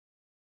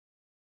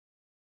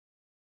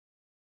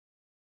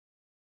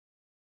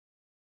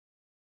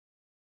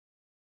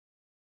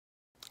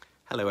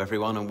Hello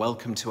everyone and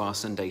welcome to our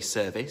Sunday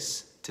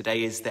service.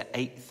 Today is the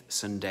 8th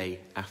Sunday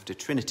after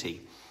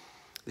Trinity.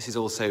 This is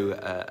also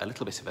a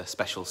little bit of a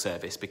special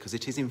service because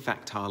it is in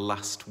fact our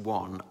last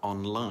one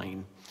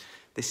online.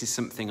 This is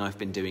something I've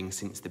been doing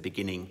since the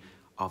beginning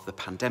of the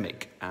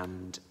pandemic,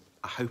 and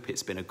I hope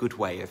it's been a good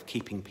way of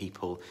keeping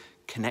people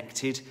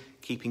connected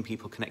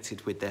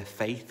with their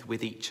faith,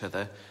 with each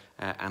other,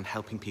 and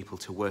helping people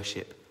to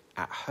worship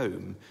at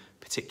home,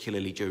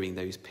 particularly during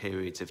those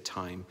periods of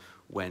time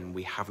when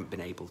we haven't been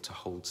able to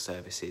hold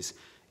services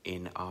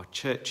in our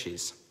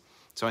churches.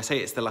 So I say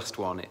it's the last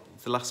one.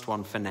 It's the last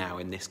one for now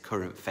in this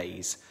current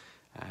phase.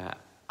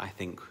 I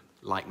think,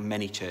 like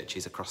many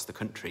churches across the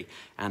country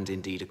and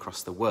indeed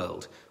across the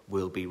world,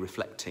 we'll be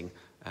reflecting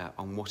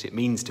on what it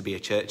means to be a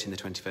church in the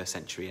 21st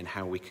century and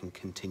how we can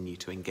continue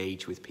to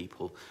engage with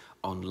people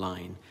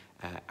online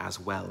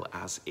as well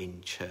as in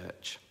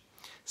church.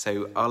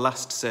 So our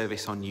last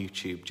service on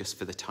YouTube, just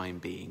for the time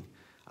being.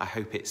 I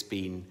hope it's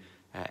been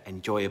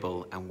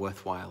enjoyable and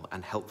worthwhile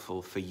and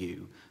helpful for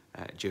you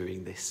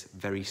during this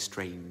very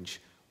strange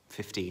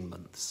 15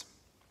 months.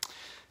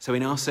 So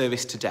in our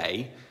service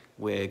today,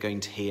 we're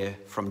going to hear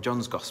from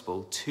John's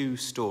Gospel 2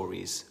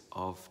 stories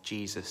of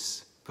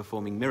Jesus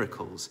performing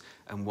miracles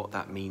and what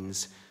that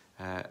means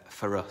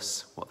for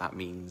us, what that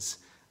means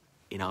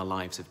in our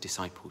lives of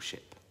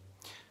discipleship.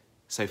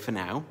 So for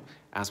now,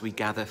 as we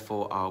gather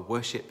for our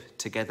worship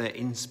together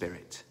in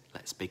spirit,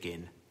 let's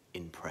begin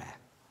in prayer.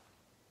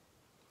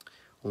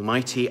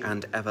 Almighty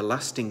and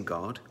everlasting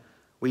God,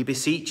 we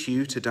beseech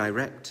you to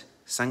direct,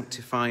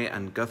 sanctify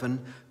and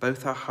govern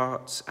both our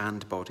hearts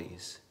and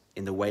bodies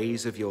in the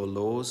ways of your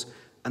laws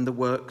and the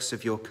works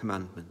of your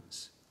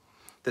commandments,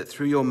 that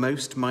through your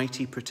most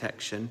mighty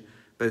protection,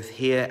 both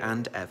here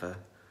and ever,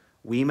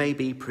 we may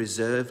be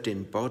preserved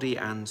in body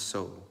and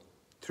soul,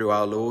 through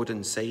our Lord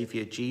and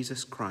Saviour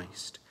Jesus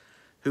Christ,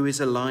 who is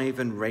alive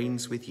and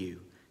reigns with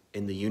you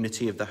in the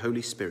unity of the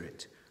Holy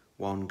Spirit,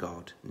 one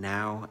God,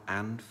 now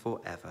and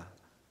forever.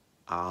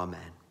 Amen.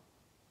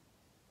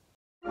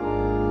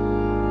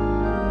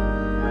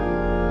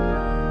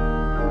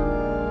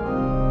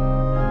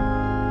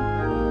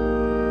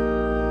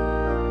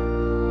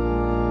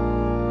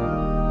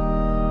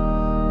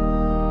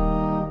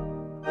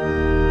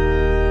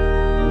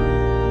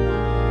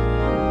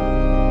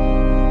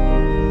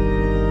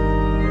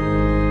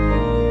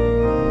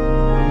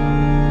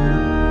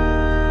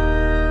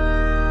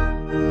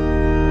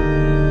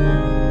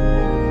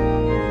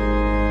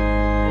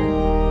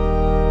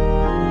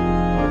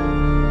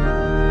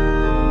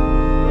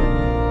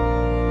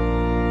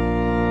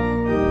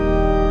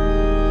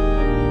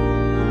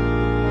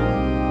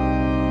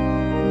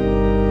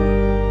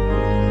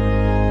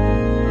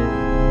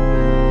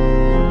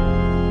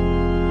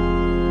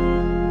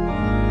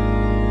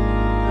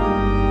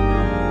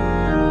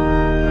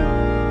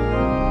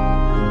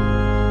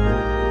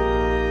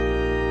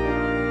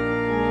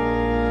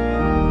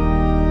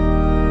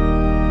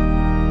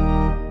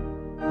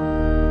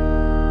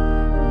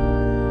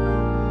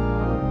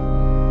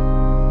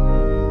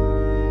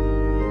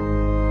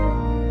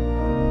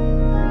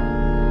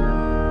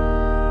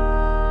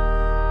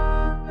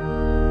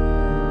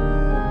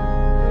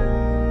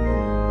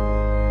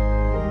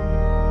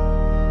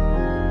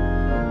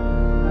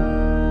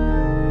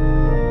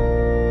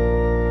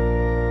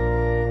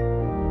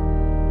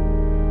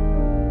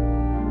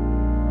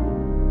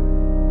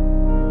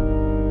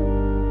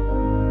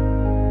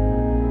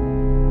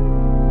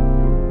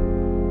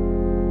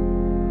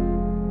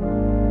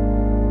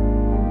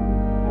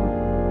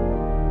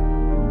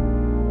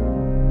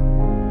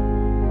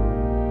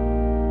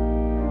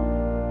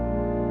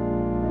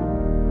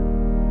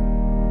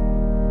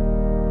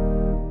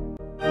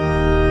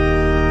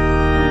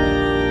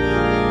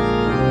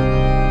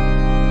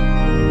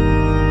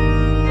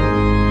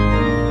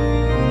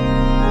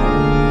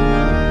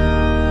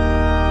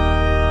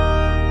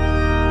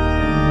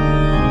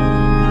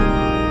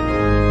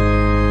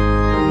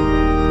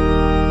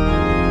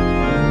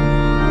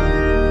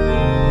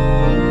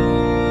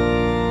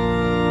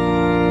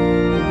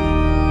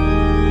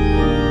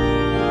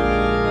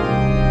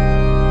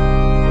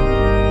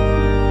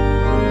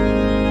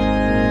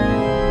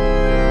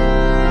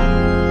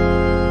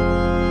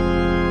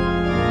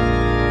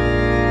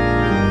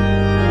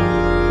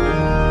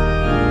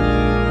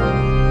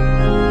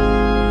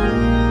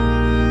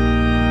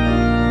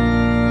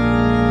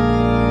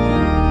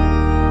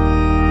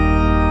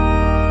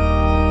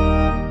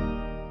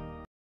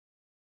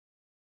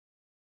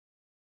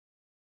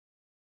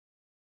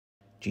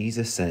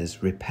 Jesus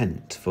says,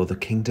 "Repent, for the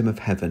kingdom of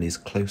heaven is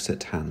close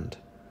at hand.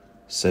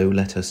 So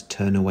let us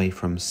turn away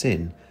from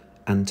sin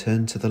and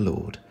turn to the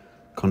Lord,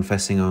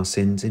 confessing our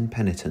sins in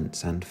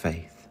penitence and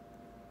faith.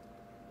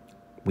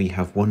 We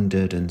have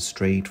wandered and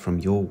strayed from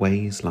your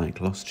ways like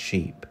lost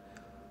sheep.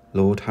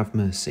 Lord, have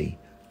mercy.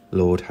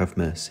 Lord, have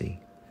mercy.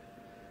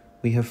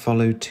 We have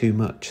followed too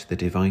much the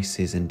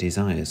devices and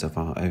desires of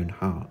our own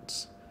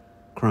hearts.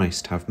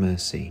 Christ, have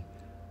mercy.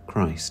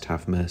 Christ,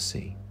 have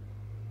mercy.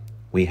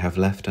 We have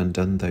left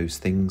undone those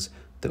things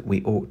that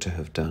we ought to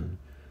have done,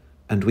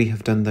 and we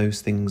have done those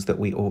things that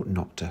we ought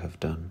not to have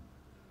done.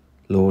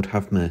 Lord,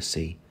 have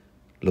mercy.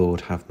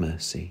 Lord, have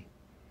mercy.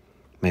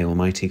 May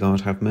Almighty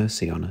God have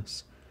mercy on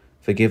us,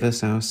 forgive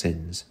us our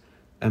sins,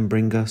 and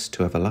bring us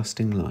to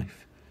everlasting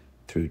life,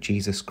 through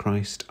Jesus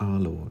Christ our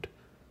Lord.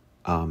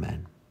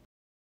 Amen.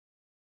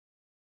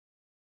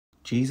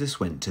 Jesus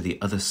went to the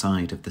other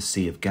side of the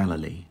Sea of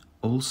Galilee,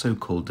 also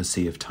called the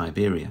Sea of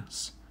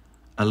Tiberias.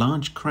 A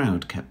large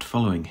crowd kept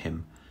following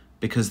him,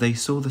 because they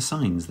saw the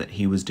signs that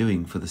he was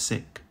doing for the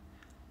sick.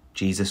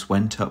 Jesus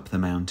went up the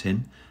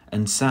mountain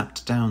and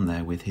sat down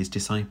there with his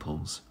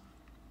disciples.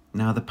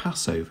 Now the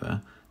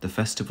Passover, the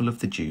festival of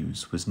the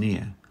Jews, was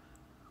near.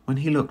 When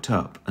he looked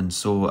up and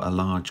saw a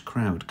large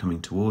crowd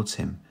coming towards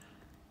him,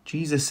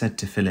 Jesus said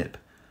to Philip,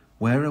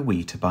 "Where are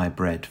we to buy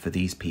bread for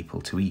these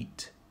people to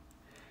eat?"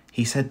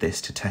 He said this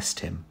to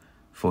test him,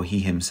 for he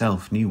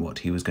himself knew what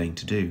he was going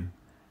to do.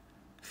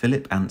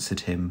 Philip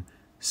answered him,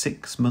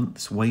 6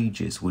 months'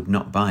 wages would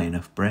not buy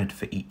enough bread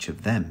for each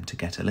of them to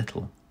get a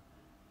little.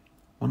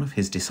 One of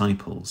his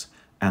disciples,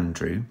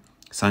 Andrew,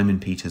 Simon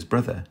Peter's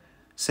brother,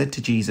 said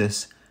to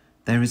Jesus,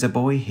 "There is a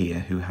boy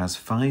here who has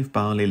 5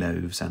 barley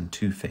loaves and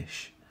 2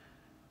 fish.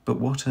 But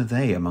what are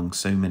they among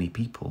so many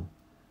people?"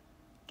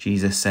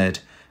 Jesus said,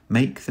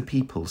 "Make the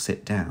people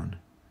sit down."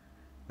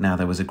 Now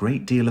there was a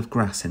great deal of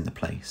grass in the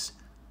place,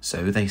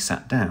 so they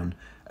sat down,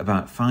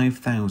 about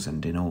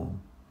 5,000 in all.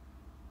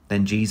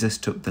 Then Jesus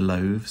took the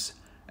loaves,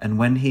 and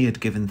when he had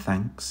given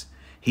thanks,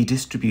 he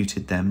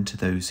distributed them to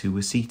those who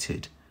were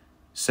seated,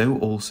 so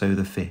also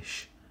the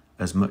fish,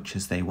 as much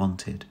as they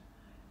wanted.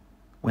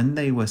 When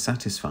they were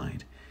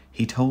satisfied,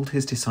 he told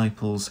his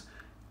disciples,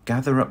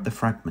 "Gather up the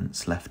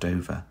fragments left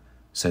over,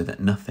 so that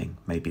nothing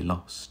may be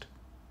lost."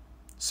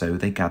 So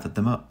they gathered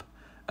them up,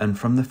 and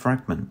from the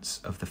fragments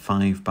of the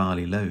 5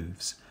 barley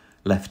loaves,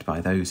 left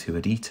by those who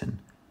had eaten,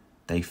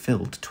 they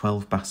filled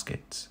 12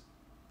 baskets.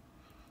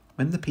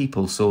 When the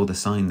people saw the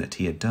sign that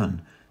he had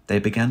done, they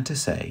began to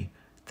say,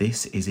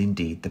 "This is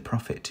indeed the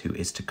prophet who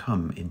is to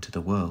come into the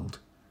world."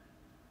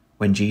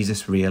 When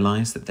Jesus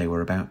realized that they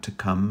were about to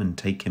come and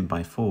take him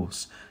by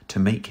force to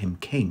make him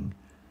king,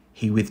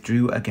 he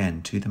withdrew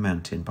again to the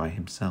mountain by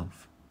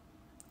himself.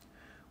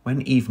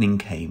 When evening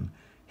came,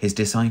 his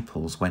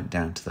disciples went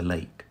down to the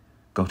lake,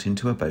 got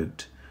into a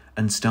boat,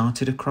 and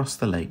started across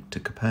the lake to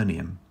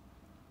Capernaum.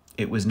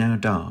 It was now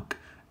dark,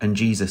 and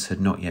Jesus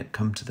had not yet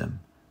come to them.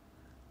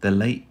 The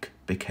lake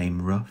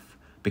became rough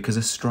because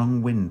a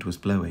strong wind was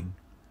blowing.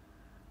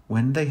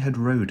 When they had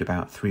rowed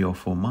about 3 or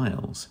 4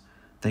 miles,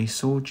 they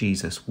saw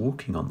Jesus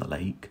walking on the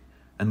lake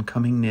and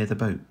coming near the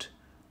boat,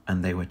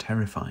 and they were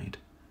terrified.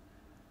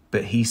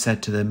 But he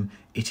said to them,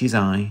 "It is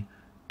I,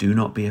 do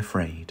not be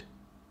afraid."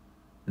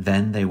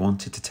 Then they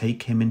wanted to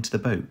take him into the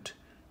boat,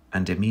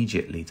 and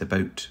immediately the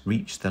boat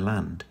reached the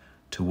land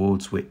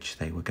towards which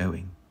they were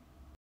going.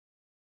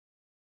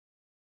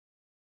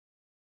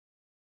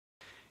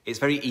 It's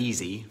very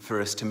easy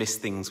for us to miss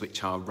things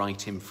which are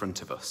right in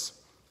front of us.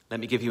 Let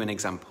me give you an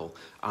example.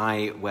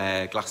 I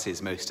wear glasses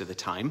most of the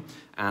time,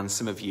 and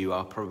some of you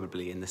are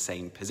probably in the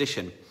same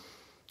position.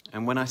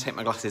 And when I take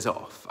my glasses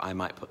off, I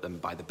might put them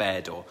by the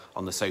bed or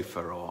on the sofa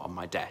or on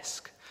my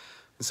desk.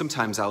 And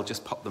sometimes I'll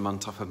just pop them on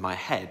top of my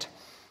head.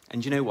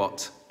 And you know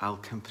what? I'll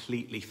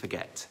completely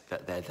forget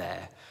that they're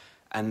there.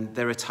 And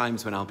there are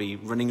times when I'll be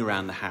running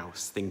around the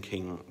house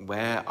thinking,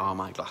 where are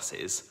my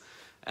glasses?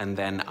 And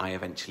then I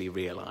eventually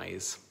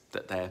realise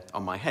that they're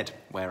on my head,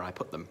 where I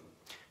put them.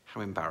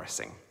 How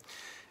embarrassing.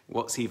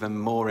 What's even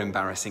more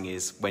embarrassing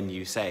is when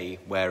you say,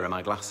 "Where are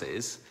my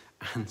glasses?"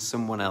 and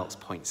someone else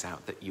points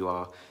out that you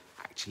are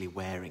actually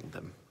wearing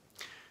them.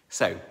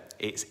 So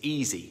it's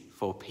easy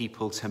for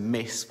people to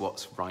miss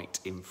what's right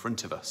in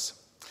front of us.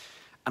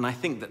 And I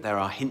think that there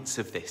are hints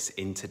of this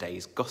in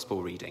today's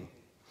Gospel reading.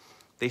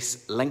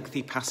 This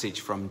lengthy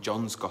passage from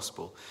John's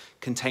Gospel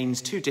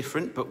contains 2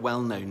 different but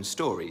well-known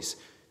stories,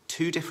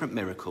 2 different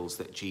miracles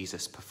that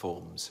Jesus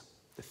performs: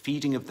 the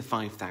feeding of the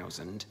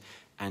 5,000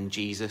 and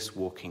Jesus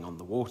walking on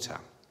the water.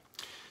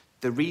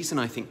 The reason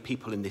I think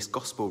people in this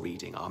Gospel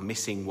reading are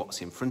missing what's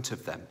in front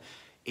of them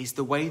is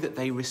the way that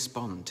they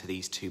respond to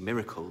these 2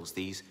 miracles,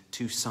 these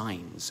 2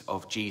 signs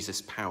of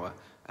Jesus' power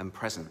and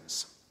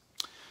presence.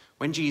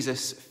 When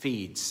Jesus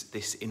feeds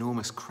this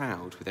enormous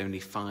crowd with only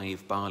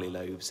 5 barley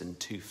loaves and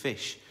 2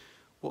 fish,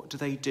 what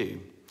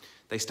do?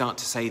 They start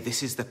to say,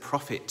 "This is the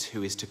prophet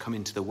who is to come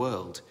into the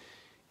world."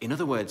 In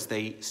other words,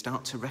 they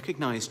start to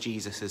recognize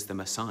Jesus as the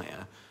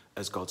Messiah,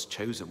 as God's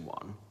chosen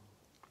one.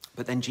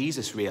 But then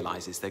Jesus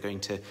realizes they're going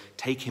to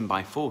take him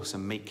by force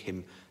and make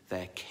him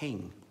their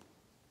king.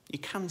 You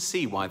can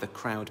see why the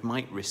crowd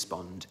might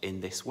respond in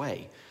this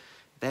way.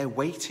 They're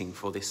waiting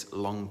for this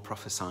long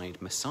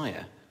prophesied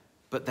Messiah,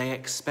 but they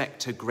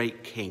expect a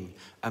great king,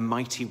 a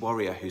mighty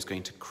warrior who's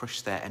going to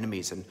crush their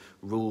enemies and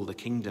rule the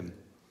kingdom.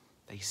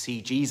 They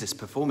see Jesus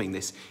performing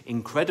this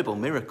incredible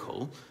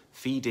miracle,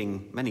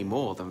 feeding many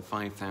more than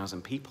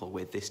 5,000 people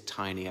with this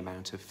tiny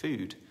amount of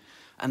food.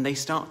 And they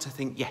start to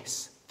think,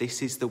 yes,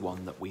 this is the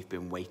one that we've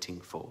been waiting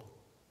for.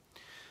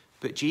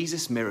 But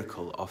Jesus'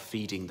 miracle of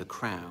feeding the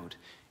crowd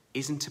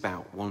isn't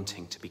about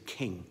wanting to be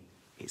king.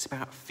 It's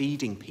about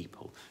feeding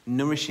people,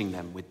 nourishing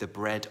them with the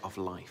bread of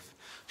life,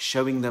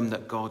 showing them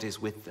that God is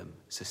with them,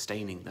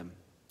 sustaining them.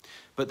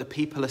 But the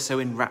people are so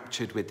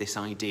enraptured with this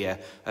idea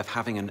of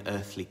having an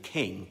earthly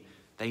king,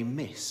 they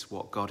miss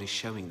what God is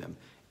showing them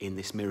in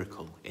this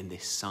miracle, in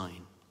this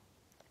sign.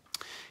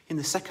 In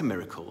the second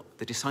miracle,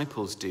 the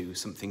disciples do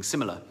something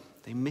similar.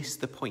 They miss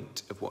the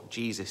point of what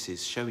Jesus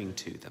is showing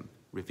to them,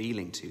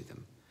 revealing to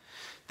them.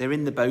 They're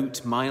in the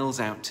boat miles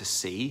out to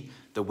sea.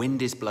 The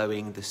wind is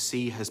blowing. The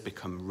sea has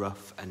become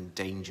rough and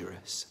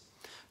dangerous.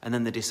 And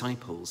then the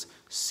disciples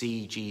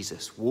see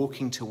Jesus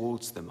walking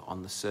towards them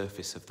on the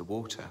surface of the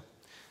water.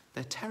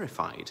 They're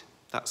terrified.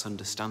 That's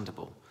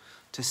understandable.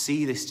 To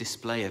see this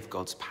display of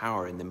God's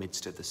power in the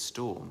midst of the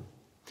storm.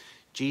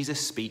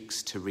 Jesus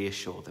speaks to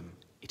reassure them.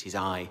 "It is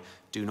I.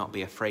 Do not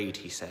be afraid,"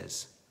 he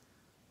says.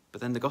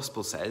 But then the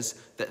gospel says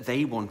that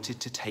they wanted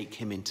to take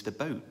him into the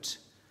boat.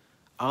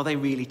 Are they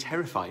really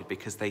terrified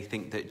because they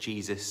think that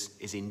Jesus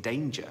is in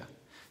danger?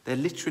 They're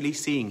literally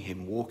seeing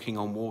him walking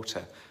on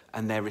water,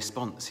 and their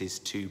response is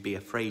to be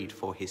afraid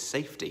for his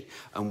safety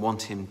and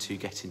want him to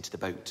get into the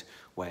boat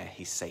where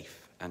he's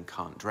safe and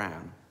can't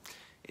drown.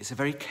 It's a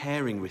very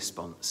caring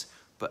response,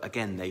 but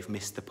again, they've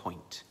missed the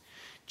point.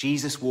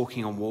 Jesus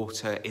walking on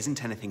water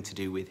isn't anything to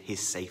do with his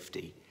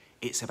safety.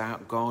 It's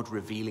about God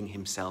revealing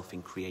himself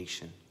in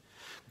creation.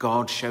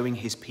 God showing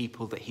his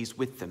people that he's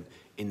with them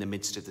in the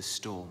midst of the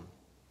storm.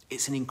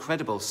 It's an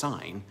incredible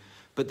sign,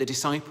 but the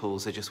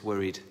disciples are just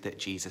worried that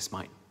Jesus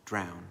might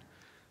drown,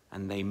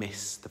 and they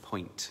miss the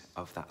point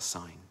of that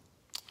sign.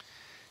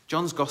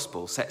 John's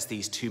gospel sets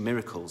these two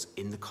miracles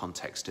in the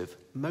context of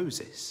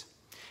Moses.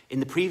 In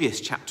the previous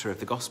chapter of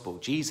the gospel,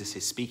 Jesus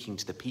is speaking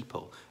to the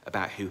people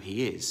about who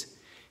he is.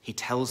 He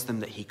tells them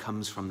that he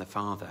comes from the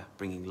Father,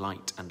 bringing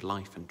light and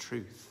life and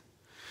truth.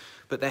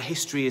 But their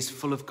history is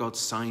full of God's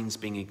signs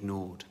being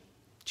ignored.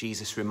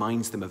 Jesus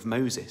reminds them of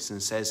Moses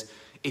and says,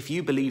 "If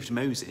you believed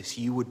Moses,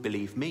 you would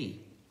believe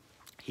me.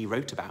 He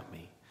wrote about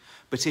me.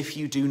 But if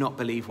you do not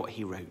believe what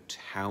he wrote,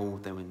 how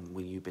then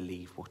will you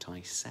believe what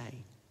I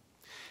say?"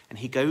 And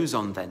he goes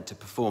on then to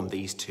perform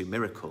these two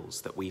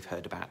miracles that we've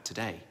heard about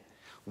today.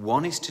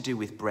 One is to do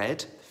with bread,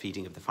 the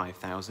feeding of the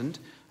 5,000,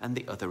 and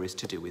the other is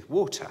to do with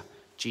water,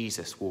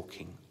 Jesus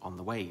walking on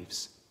the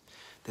waves.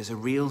 There's a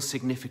real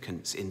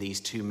significance in these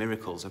two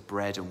miracles of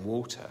bread and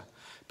water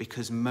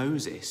because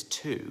Moses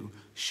too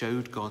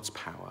showed God's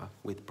power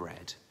with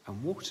bread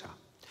and water.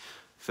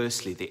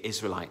 Firstly, the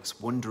Israelites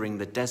wandering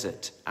the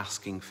desert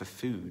asking for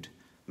food.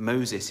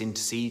 Moses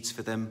intercedes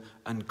for them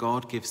and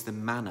God gives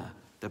them manna,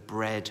 the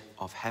bread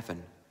of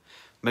heaven.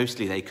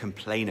 Mostly they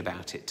complain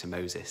about it to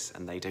Moses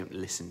and they don't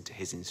listen to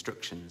his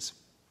instructions.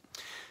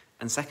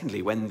 And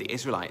secondly, when the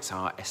Israelites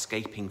are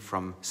escaping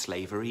from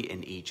slavery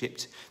in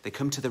Egypt, they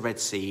come to the Red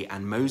Sea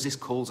and Moses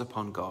calls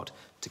upon God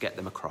to get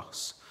them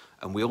across.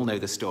 And we all know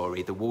the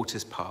story, the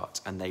waters part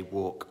and they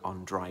walk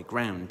on dry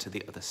ground to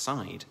the other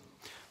side.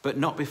 But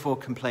not before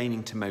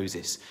complaining to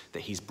Moses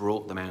that he's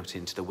brought them out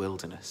into the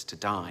wilderness to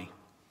die.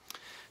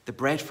 The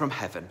bread from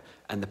heaven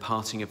and the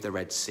parting of the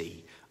Red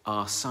Sea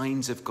are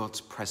signs of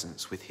God's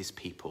presence with his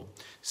people,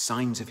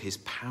 signs of his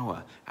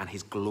power and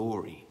his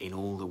glory in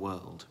all the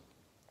world.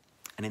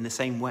 And in the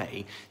same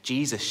way,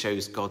 Jesus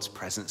shows God's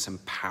presence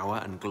and power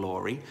and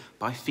glory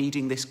by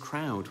feeding this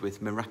crowd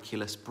with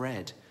miraculous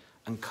bread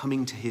and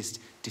coming to his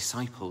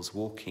disciples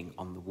walking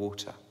on the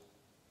water.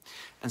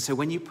 And so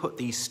when you put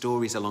these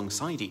stories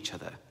alongside each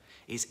other,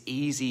 it's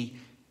easy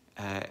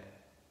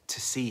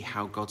to see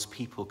how God's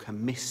people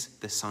can miss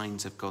the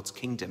signs of God's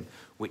kingdom,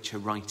 which are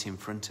right in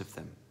front of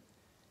them.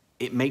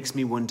 It makes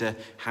me wonder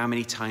how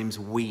many times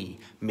we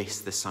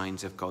miss the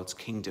signs of God's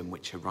kingdom,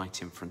 which are right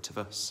in front of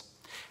us.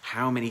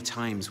 How many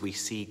times we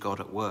see God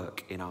at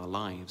work in our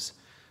lives,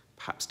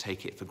 perhaps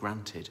take it for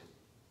granted.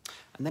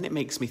 And then it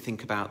makes me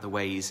think about the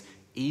ways,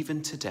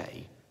 even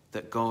today,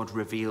 that God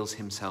reveals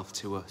himself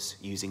to us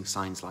using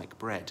signs like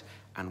bread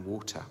and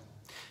water.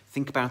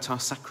 Think about our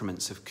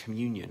sacraments of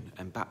communion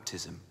and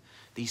baptism,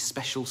 these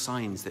special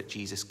signs that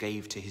Jesus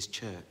gave to his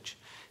church.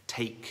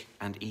 Take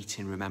and eat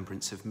in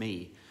remembrance of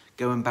me.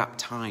 Go and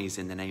baptize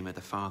in the name of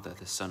the Father,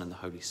 the Son, and the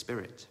Holy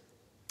Spirit.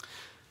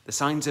 The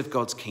signs of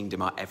God's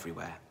kingdom are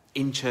everywhere,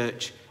 in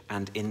church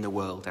and in the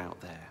world out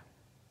there.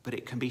 But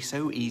it can be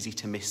so easy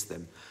to miss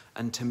them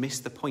and to miss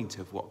the point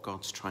of what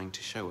God's trying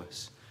to show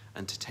us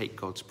and to take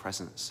God's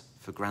presence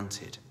for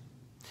granted.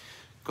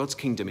 God's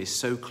kingdom is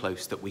so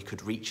close that we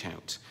could reach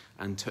out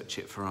and touch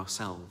it for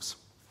ourselves.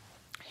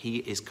 He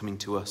is coming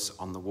to us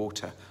on the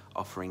water,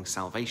 offering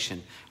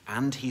salvation,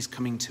 and he's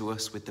coming to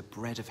us with the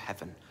bread of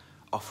heaven,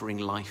 offering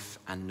life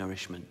and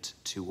nourishment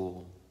to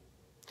all.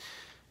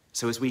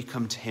 So as we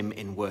come to him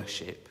in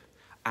worship,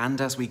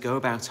 and as we go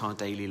about our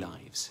daily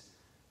lives,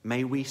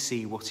 may we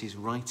see what is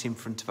right in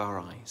front of our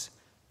eyes.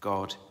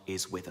 God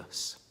is with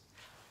us.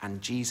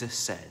 And Jesus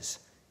says,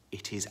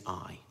 "It is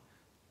I.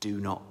 Do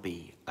not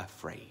be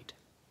afraid."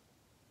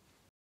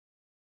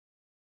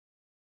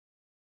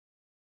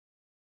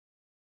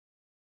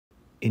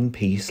 In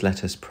peace,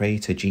 let us pray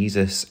to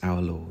Jesus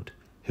our Lord.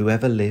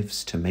 whoever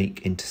lives to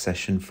make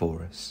intercession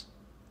for us.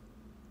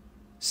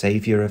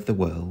 Saviour of the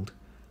world,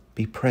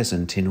 be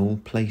present in all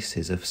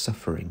places of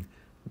suffering,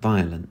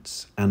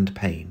 violence, and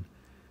pain,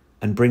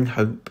 and bring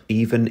hope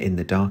even in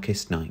the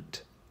darkest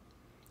night.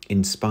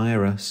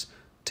 Inspire us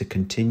to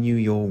continue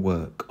your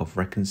work of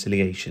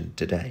reconciliation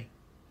today.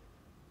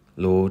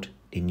 Lord,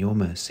 in your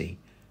mercy,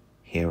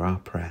 hear our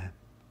prayer.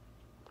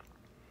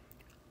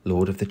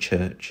 Lord of the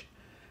Church,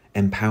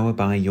 empower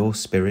by your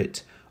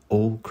Spirit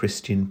all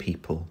Christian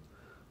people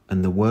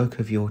and the work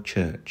of your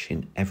Church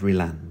in every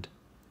land.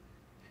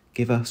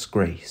 Give us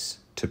grace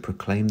to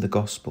proclaim the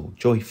gospel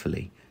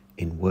joyfully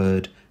in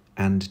word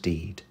and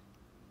deed.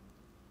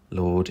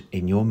 Lord,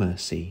 in your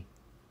mercy,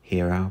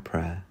 hear our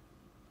prayer.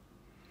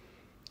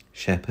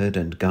 Shepherd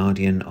and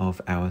guardian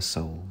of our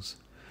souls,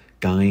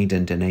 guide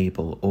and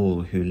enable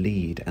all who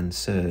lead and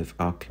serve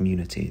our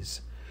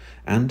communities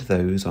and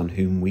those on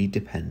whom we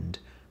depend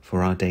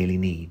for our daily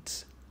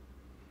needs.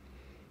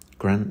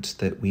 Grant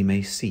that we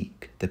may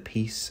seek the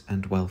peace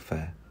and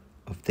welfare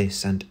of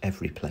this and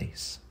every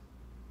place.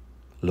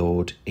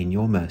 Lord, in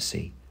your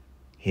mercy,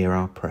 hear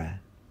our prayer.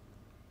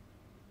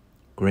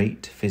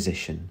 Great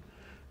Physician,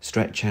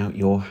 stretch out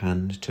your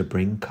hand to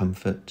bring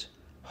comfort,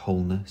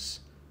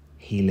 wholeness,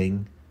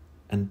 healing,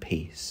 and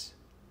peace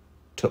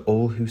to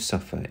all who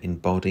suffer in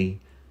body,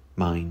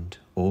 mind,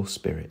 or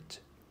spirit.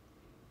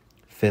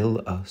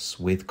 Fill us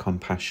with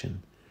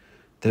compassion,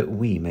 that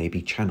we may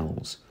be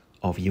channels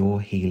of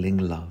your healing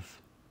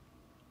love.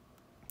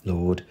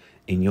 Lord,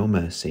 in your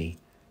mercy,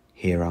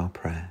 hear our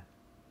prayer.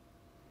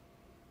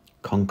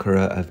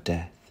 Conqueror of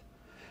death,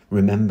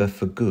 remember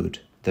for good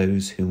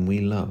those whom we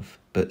love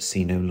but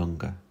see no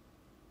longer.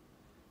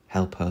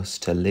 Help us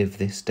to live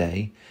this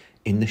day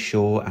in the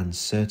sure and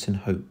certain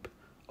hope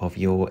of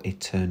your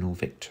eternal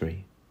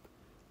victory.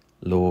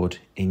 Lord,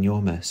 in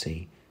your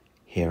mercy,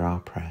 hear our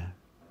prayer.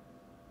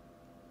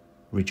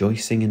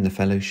 Rejoicing in the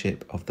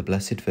fellowship of the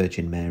Blessed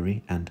Virgin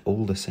Mary and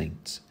all the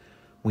saints,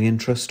 we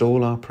entrust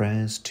all our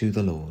prayers to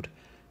the Lord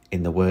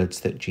in the words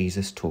that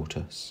Jesus taught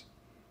us.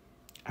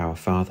 Our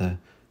Father,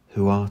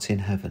 who art in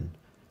heaven,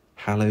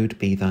 hallowed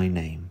be thy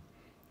name.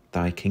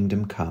 Thy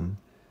kingdom come,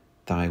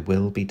 thy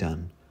will be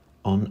done,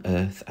 on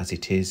earth as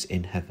it is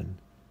in heaven.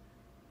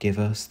 Give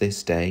us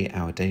this day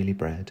our daily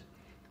bread,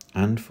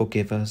 and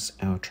forgive us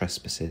our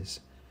trespasses,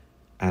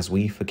 as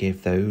we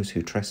forgive those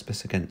who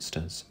trespass against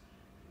us.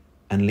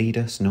 And lead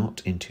us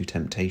not into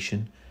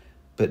temptation,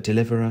 but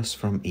deliver us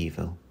from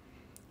evil.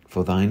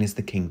 For thine is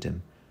the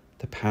kingdom,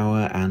 the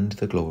power and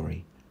the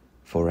glory,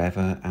 for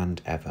ever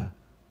and ever.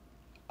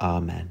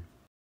 Amen.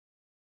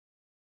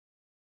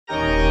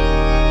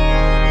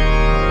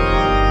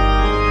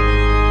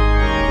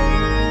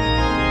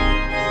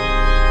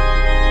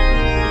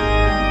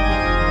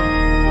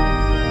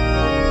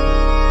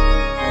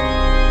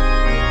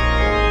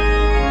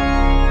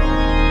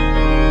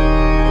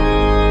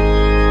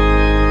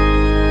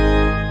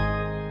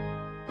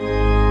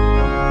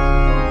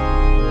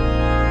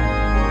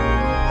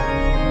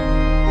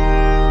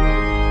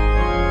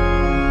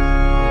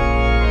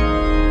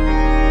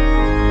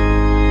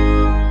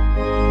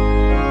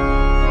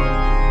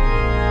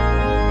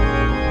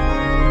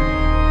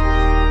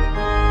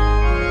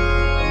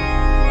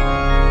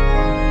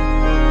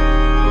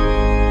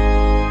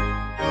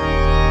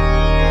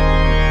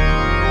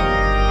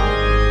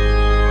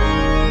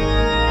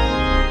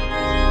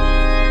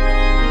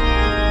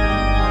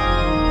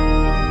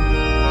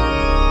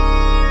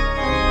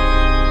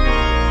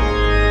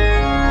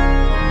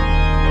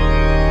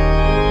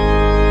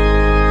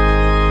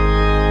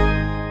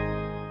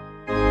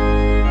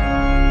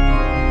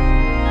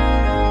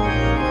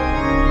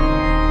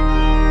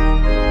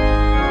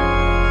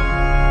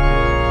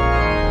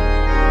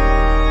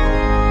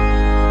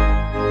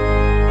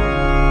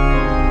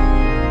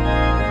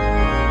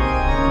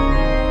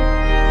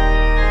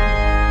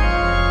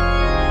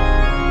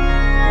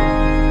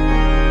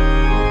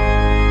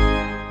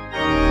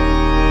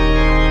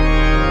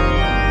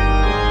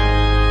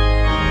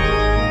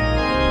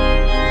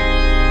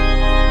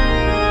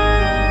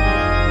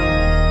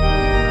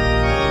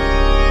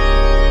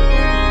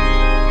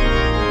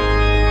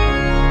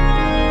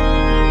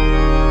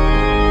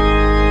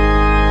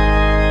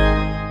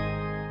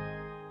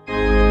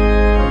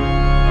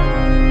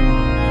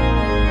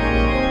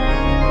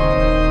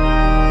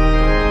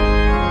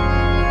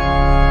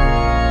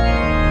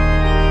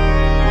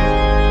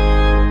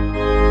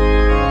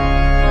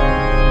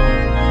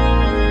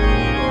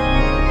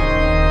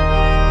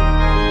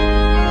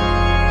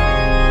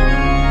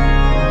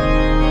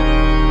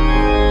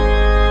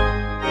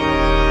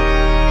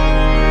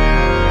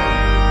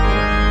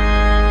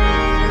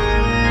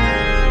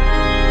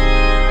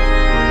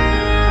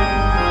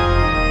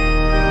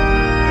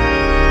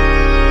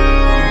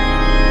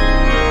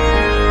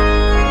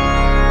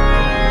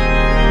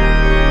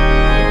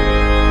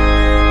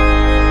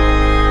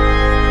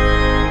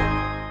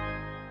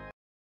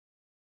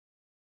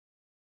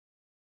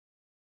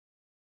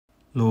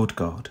 Lord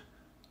God,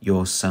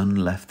 your Son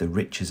left the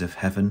riches of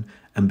heaven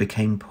and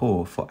became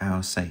poor for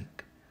our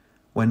sake.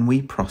 When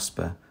we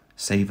prosper,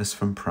 save us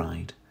from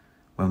pride.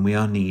 When we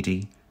are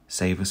needy,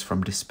 save us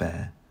from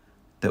despair,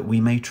 that we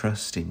may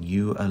trust in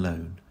you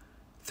alone,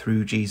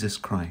 through Jesus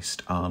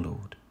Christ our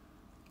Lord.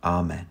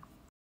 Amen.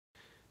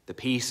 The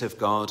peace of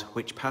God,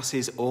 which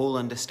passes all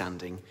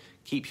understanding,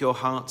 keep your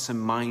hearts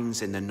and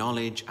minds in the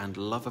knowledge and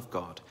love of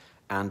God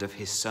and of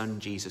his Son,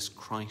 Jesus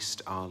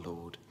Christ our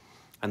Lord.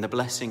 And the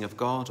blessing of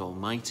God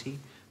Almighty,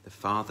 the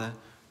Father,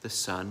 the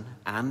Son,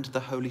 and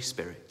the Holy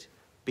Spirit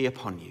be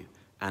upon you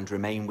and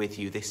remain with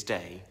you this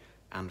day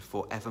and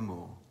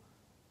forevermore.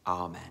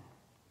 Amen.